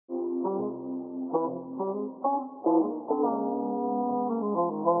They done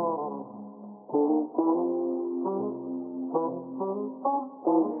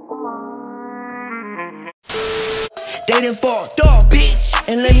fucked up, bitch,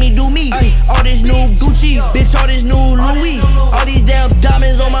 and let me do me. All this new Gucci, bitch, all this new Louis. All these damn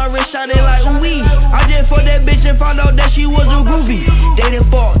diamonds on my wrist shining like ooh-wee. I just fucked that bitch and found out that she was a groovy. They done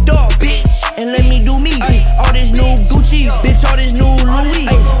fucked up, bitch, and let me do me. All this new Gucci, bitch, all this new Louis.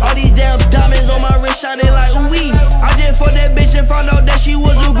 All these damn diamonds on my wrist shining like ooh-wee. I just fucked that bitch and found out that she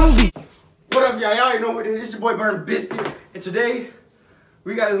was a groovy. What up, y'all? Y'all already know what it is. It's your boy Burn Biscuit, and today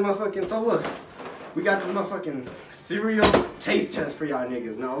we got this motherfucking, so look, we got this motherfucking cereal taste test for y'all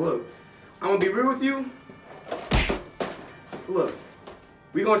niggas. Now look, I'm gonna be real with you. Look,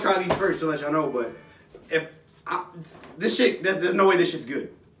 we gonna try these first to let y'all know, but if this shit, there's no way this shit's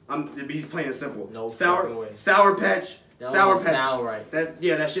good. To be plain and simple. No Sour Patch. Sound right.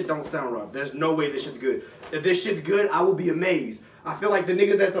 That shit don't sound right. There's no way this shit's good. If this shit's good, I will be amazed. I feel like the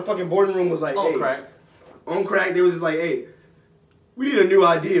niggas at the fucking boarding room was like, hey, on crack. They was just like, hey, we need a new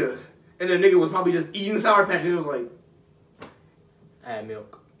idea. And then nigga was probably just eating Sour Patch and it was like, add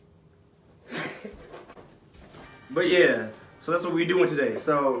milk. But yeah, so that's what we doing today.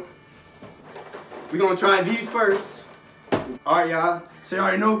 So we gonna try these first. Alright, y'all. So you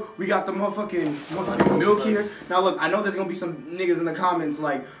already know we got the motherfucking milk here. Now look, I know there's gonna be some niggas in the comments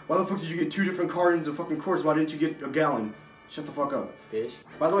like, why the fuck did you get 2 different cartons of fucking quarts? Why didn't you get a gallon? Shut the fuck up, bitch.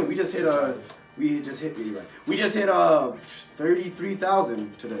 By the way, we just hit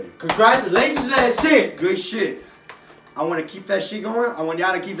 33,000 today. Congratulations to that shit. Good shit. I want to keep that shit going. I want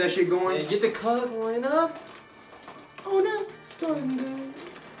y'all to keep that shit going. And get the club going up. On a Sunday.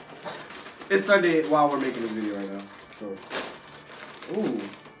 It's Sunday while we're making this video right now. So, ooh.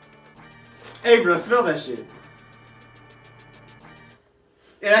 Hey, bro, smell that shit.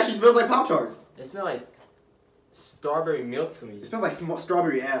 It actually smells like Pop-Tarts. It smells like strawberry milk to me. It smells like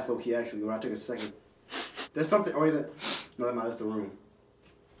strawberry ass, low-key, actually, when I took a second. There's something, oh, wait, no, that's the room.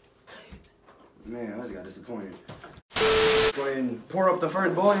 Man, I just got disappointed. Go ahead and pour up the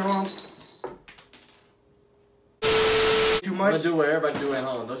first bowl, you know? Too much? I'm gonna do what everybody do at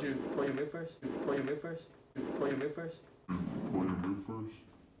home. Don't you pour your milk first? Pour your milk first? Pour your milk first? Pour your milk first?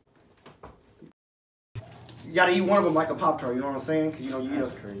 You gotta eat one of them like a Pop-Tart, you know what I'm saying? Cause you know you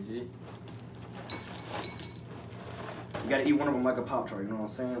That's crazy. You gotta eat one of them like a Pop-Tart, you know what I'm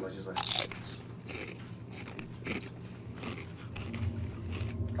saying? Let's just like...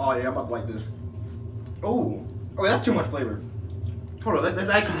 Oh yeah, I'm about to like this. Oh, that's too much flavor. Hold on, let's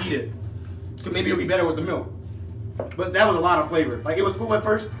actually eat it. Cause maybe it'll be better with the milk. But that was a lot of flavor. Like it was cool at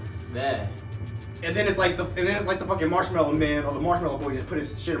first. Yeah. And then it's like the fucking marshmallow man or the marshmallow boy just put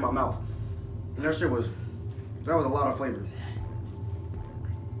his shit in my mouth. And that was a lot of flavor.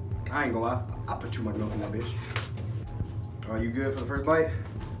 I ain't gonna lie, I put too much milk in that bitch. Are you good for the first bite?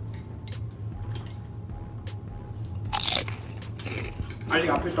 I just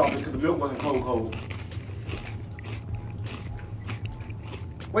got pissed off because the milk wasn't cold.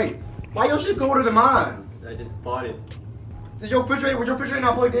 Wait, why your shit colder than mine? I just bought it. Was your refrigerator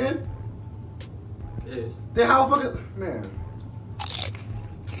not plugged in? It is. Then how the fuck is, man.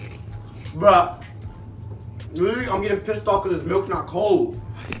 Bruh. Literally, I'm getting pissed off because this milk's not cold.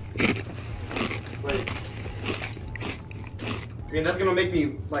 Wait. And that's gonna make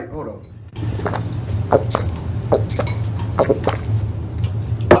me, like, hold on.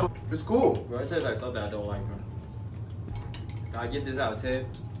 It's cool. Bro, it tastes like something I don't like, bro. I get this out of 10.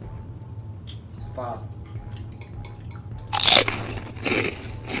 It's 5.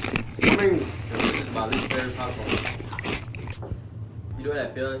 I mean, this is my least favorite popcorn. You know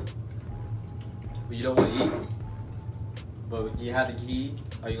that feeling? When you don't want to eat, but you have to eat,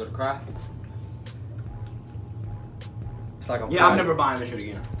 are you gonna cry? It's like I'm yeah, crying. I'm never buying this shit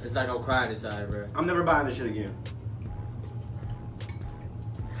again. It's like I'm crying inside, bro. I'm never buying this shit again.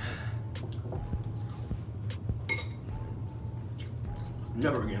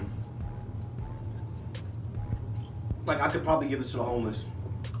 Never again. Like, I could probably give this to the homeless.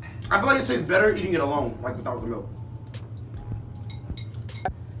 I feel like it tastes better eating it alone, like without the milk.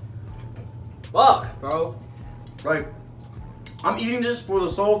 Fuck, bro. Like, I'm eating this for the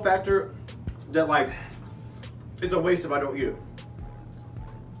sole factor that, like, it's a waste if I don't eat it.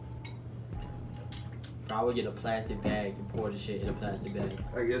 I would get a plastic bag and pour the shit in a plastic bag.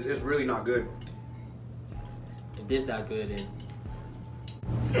 Like, it's really not good. If this not good, then...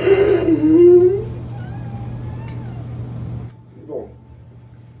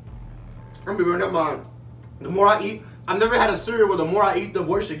 I'm gonna be running up mine. The more I eat, I've never had a cereal where the more I eat, the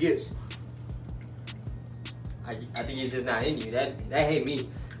worse it gets. I think it's just not in you. That hate me.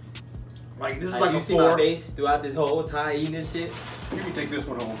 Like this is Like like you a see 4. my face throughout this whole time eating this shit. You can take this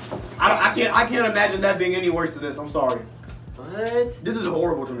one home. I can't imagine that being any worse than this. I'm sorry. What? This is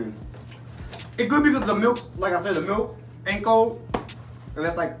horrible to me. It could be because the milk, like I said, the milk ain't cold, and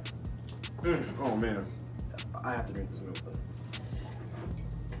that's like, oh man, I have to drink this milk.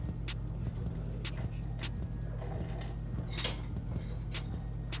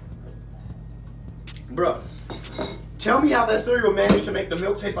 Bruh, tell me how that cereal managed to make the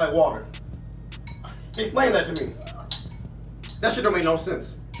milk taste like water. Explain that to me. That shit don't make no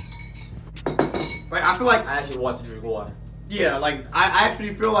sense. Like, I feel like... I actually want to drink water. Yeah, like, I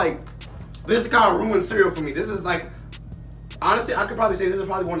actually feel like this kind of ruined cereal for me. This is like... Honestly, I could probably say this is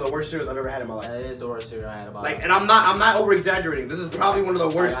probably one of the worst cereals I've ever had in my life. That is the worst cereal I had in my life. Like, and I'm not over-exagerrating. This is probably one of the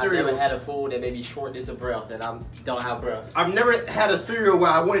worst cereals. I've never had a food that made me shortness of breath, that I don't have breath. I've never had a cereal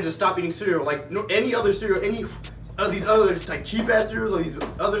where I wanted to stop eating cereal. Like, no, any other cereal, any of these other, like, cheap-ass cereals or these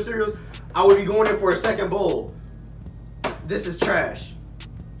other cereals, I would be going in for a second bowl. This is trash.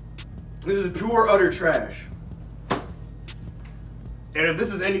 This is pure, utter trash. And if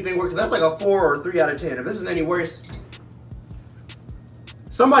this is anything worse, that's like a 4 or 3 out of 10. If this is any worse,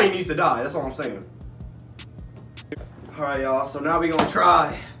 somebody needs to die. That's all I'm saying. All right, y'all. So now we're gonna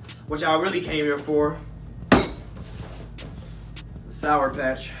try what y'all really came here for. Sour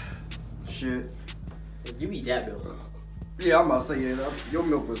Patch. Shit. You eat that milk. Yeah, I'm about to say, yeah, your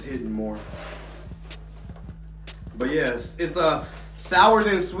milk was hidden more. But yes, it's sour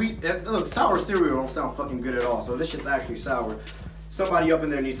than sweet. Look, sour cereal don't sound fucking good at all. So this shit's actually sour. Somebody up in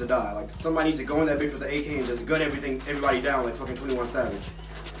there needs to die. Like, somebody needs to go in that bitch with the AK and just gun everybody down like fucking 21 Savage.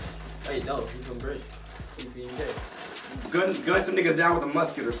 Hey, no, you from British. Gun some niggas down with a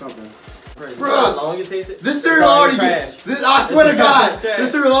musket or something. Bruh, Bruh, how long it tastes? this cereal already trash. I swear to God, Trash.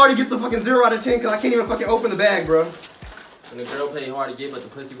 this cereal already gets a fucking 0 out of 10 because I can't even fucking open the bag, bro. When the girl play hard to get, but the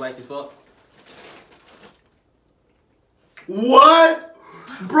pussy whack as fuck. What?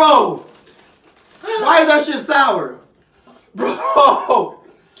 Bro! Why is that shit sour? Bro!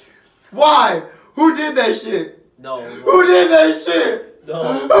 Why? Who did that shit? No. Who did that shit? No.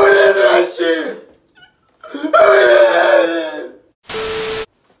 Who did that shit? Who did that shit?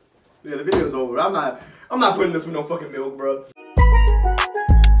 Yeah, the video's over. I'm not putting this with no fucking milk, bro.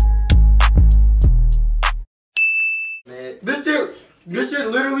 Man. This shit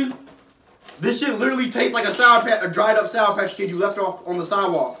literally tastes like a dried up Sour Patch Kid you left off on the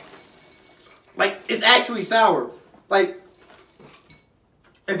sidewalk. Like, it's actually sour. Like,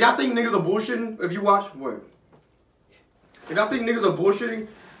 if y'all think niggas are bullshitting, if you watch, what? If y'all think niggas are bullshitting,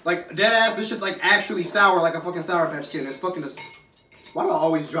 like, dead ass, this shit's like actually sour like a fucking Sour Patch Kid. It's fucking just, why do I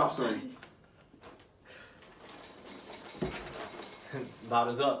always drop something?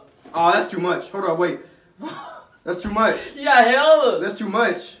 Bottles up. Oh, that's too much. Hold on, wait. That's too much. Yeah, hella. That's too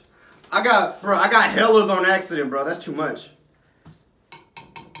much. I got hellas on accident, bro. That's too much.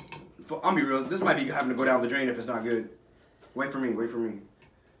 I'll be real. This might be having to go down the drain if it's not good. Wait for me. Wait for me.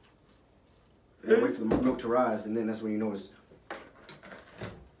 And wait for the milk to rise, and then that's when you know it's.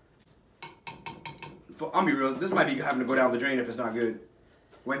 I'll be real. This might be having to go down the drain if it's not good.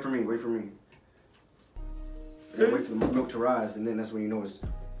 Wait for me. Wait for me. And wait for the milk to rise, and then that's when you know it's.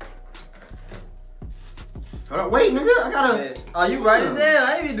 Hold on, wait, nigga. I gotta. Oh, you right as hell.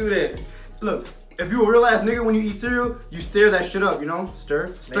 I didn't even do that. Look, if you a real ass nigga when you eat cereal, you stir that shit up, you know? Stir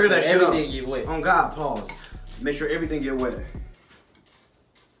that shit up. Everything get wet. On God, pause. Make sure everything get wet.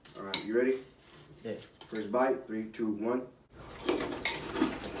 All right, you ready? Yeah. First bite, 3, 2, 1.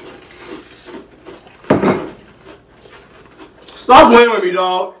 Stop playing with me,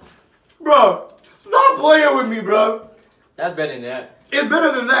 dog. Bro, stop playing with me, bro. That's better than that. It's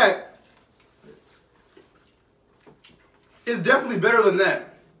better than that. It's definitely better than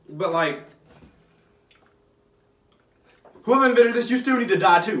that. But like, whoever invented this, you still need to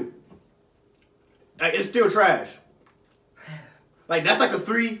die too. Like, it's still trash. Like, that's like a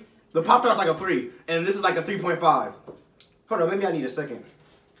 3. The Pop-Tart's like a 3. And this is like a 3.5. Hold on, maybe I need a second.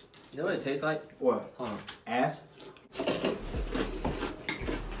 You know what it tastes like? What? Hold on. Ass?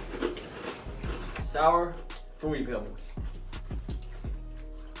 Sour Fruity Pebbles.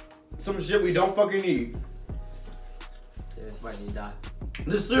 Some shit we don't fucking need. Yeah, somebody need to die.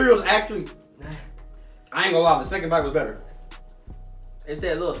 This cereal's actually, I ain't gonna lie, the second bite was better. It's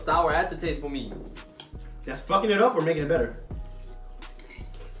that little sour aftertaste for me. That's fucking it up or making it better?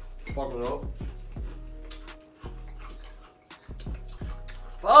 Fucking it up.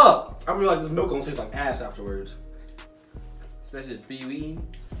 Fuck! I really like this milk gonna taste like ass afterwards. Especially the speed we eating.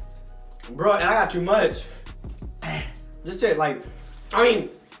 Bro, and I got too much. Just say like, I mean,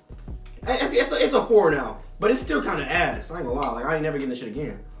 it's a 4 now, but it's still kind of ass. I ain't gonna lie, like I ain't never getting this shit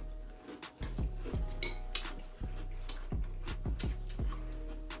again.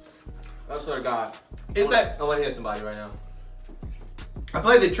 I swear to God. Is that? I want to hit somebody right now. I feel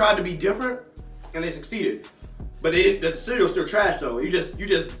like they tried to be different, and they succeeded. But they didn't. The cereal's still trash though. You just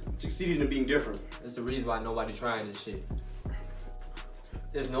succeeded in being different. That's the reason why nobody trying this shit.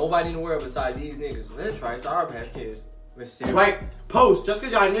 There's nobody in the world besides these niggas. Let's try Sour Patch Kids with cereal. Like, post, just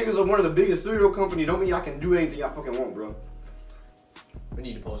because y'all niggas are one of the biggest cereal companies don't mean y'all can do anything y'all fucking want, bro. We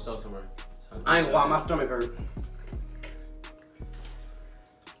need to post up somewhere. I ain't gonna lie, my stomach hurt.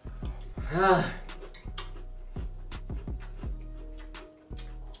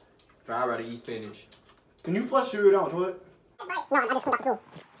 But I'd rather eat spinach. Can you flush cereal down the toilet? No, I just come back through.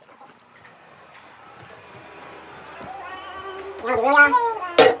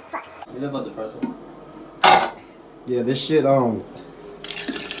 You live up the first one. Yeah, this shit,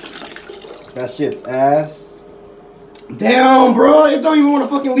 that shit's ass. Damn, bro, it don't even want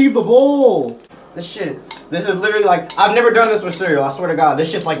to fucking leave the bowl. This is literally like, I've never done this with cereal, I swear to God.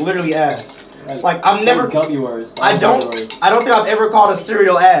 This shit's like literally ass. Like, I've never. Gummy words. I don't think I've ever called a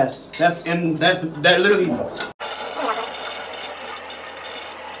cereal ass. That literally.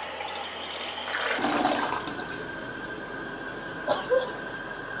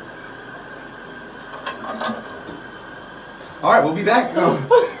 All right, we'll be back.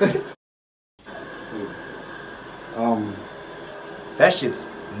 That shit's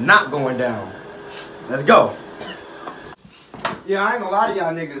not going down. Let's go. Yeah, I ain't gonna lie to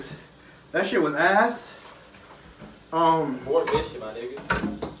y'all niggas. That shit was ass. More bitch, my nigga.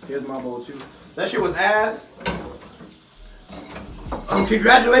 Here's my bowl too. That shit was ass.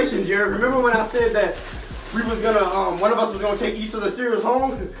 Congratulations, Jared. Remember when I said that we was gonna, one of us was gonna take each of the cereals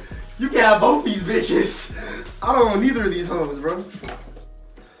home? You can have both these bitches. I don't want neither of these hoes, bro.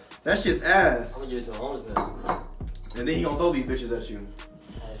 That shit's ass. I'm gonna give it to the homeless man. And then he gonna throw these bitches at you.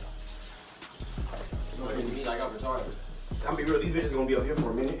 You gonna me like I'm retarded. I'll be real, these bitches gonna be up here for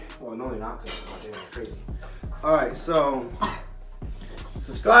a minute. Well, no, they're not, because they're crazy. Alright, so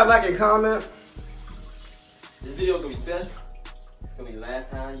subscribe, like, and comment. This video gonna be special. It's gonna be the last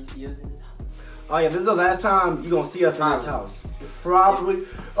time you see us in this house. Oh yeah, this is the last time you're gonna see us in this house. Probably.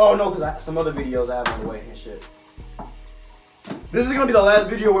 Oh no, because some other videos I have on the way and shit. This is gonna be the last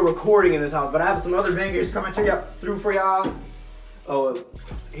video we're recording in this house, but I have some other bangers coming to y'all through for y'all. Oh,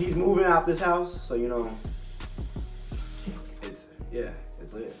 he's moving out this house, so you know.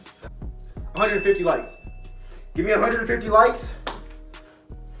 It's lit. 150 likes. Give me 150 likes,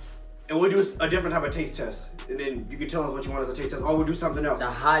 and we'll do a different type of taste test. And then you can tell us what you want as a taste test, or we'll do something else. The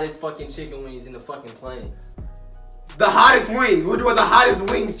hottest fucking chicken wings in the fucking plane. The hottest wings. We'll do the hottest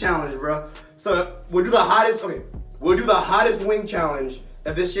wings challenge, bro. So we'll do the hottest. Okay, we'll do the hottest wing challenge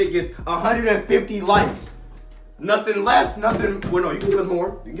if this shit gets 150 likes. Nothing less. Nothing. Well, no, you can give us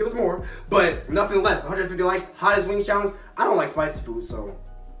more. You can give us more, but nothing less. 150 likes. Hottest wing challenge. I don't like spicy food, so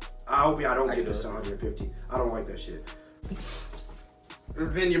I hope I don't get this to 150. I don't like that shit. This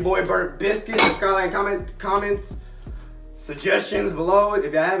has been your boy Burnt Biscuit. Subscribe, like, comments, suggestions below.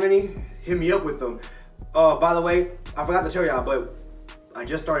 If y'all have any, hit me up with them. By the way, I forgot to tell y'all, but I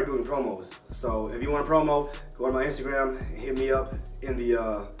just started doing promos. So if you want a promo, go to my Instagram, hit me up in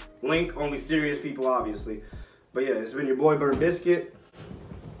the link. Only serious people, obviously. But yeah, it's been your boy Burnt Biscuit.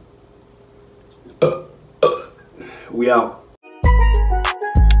 We out.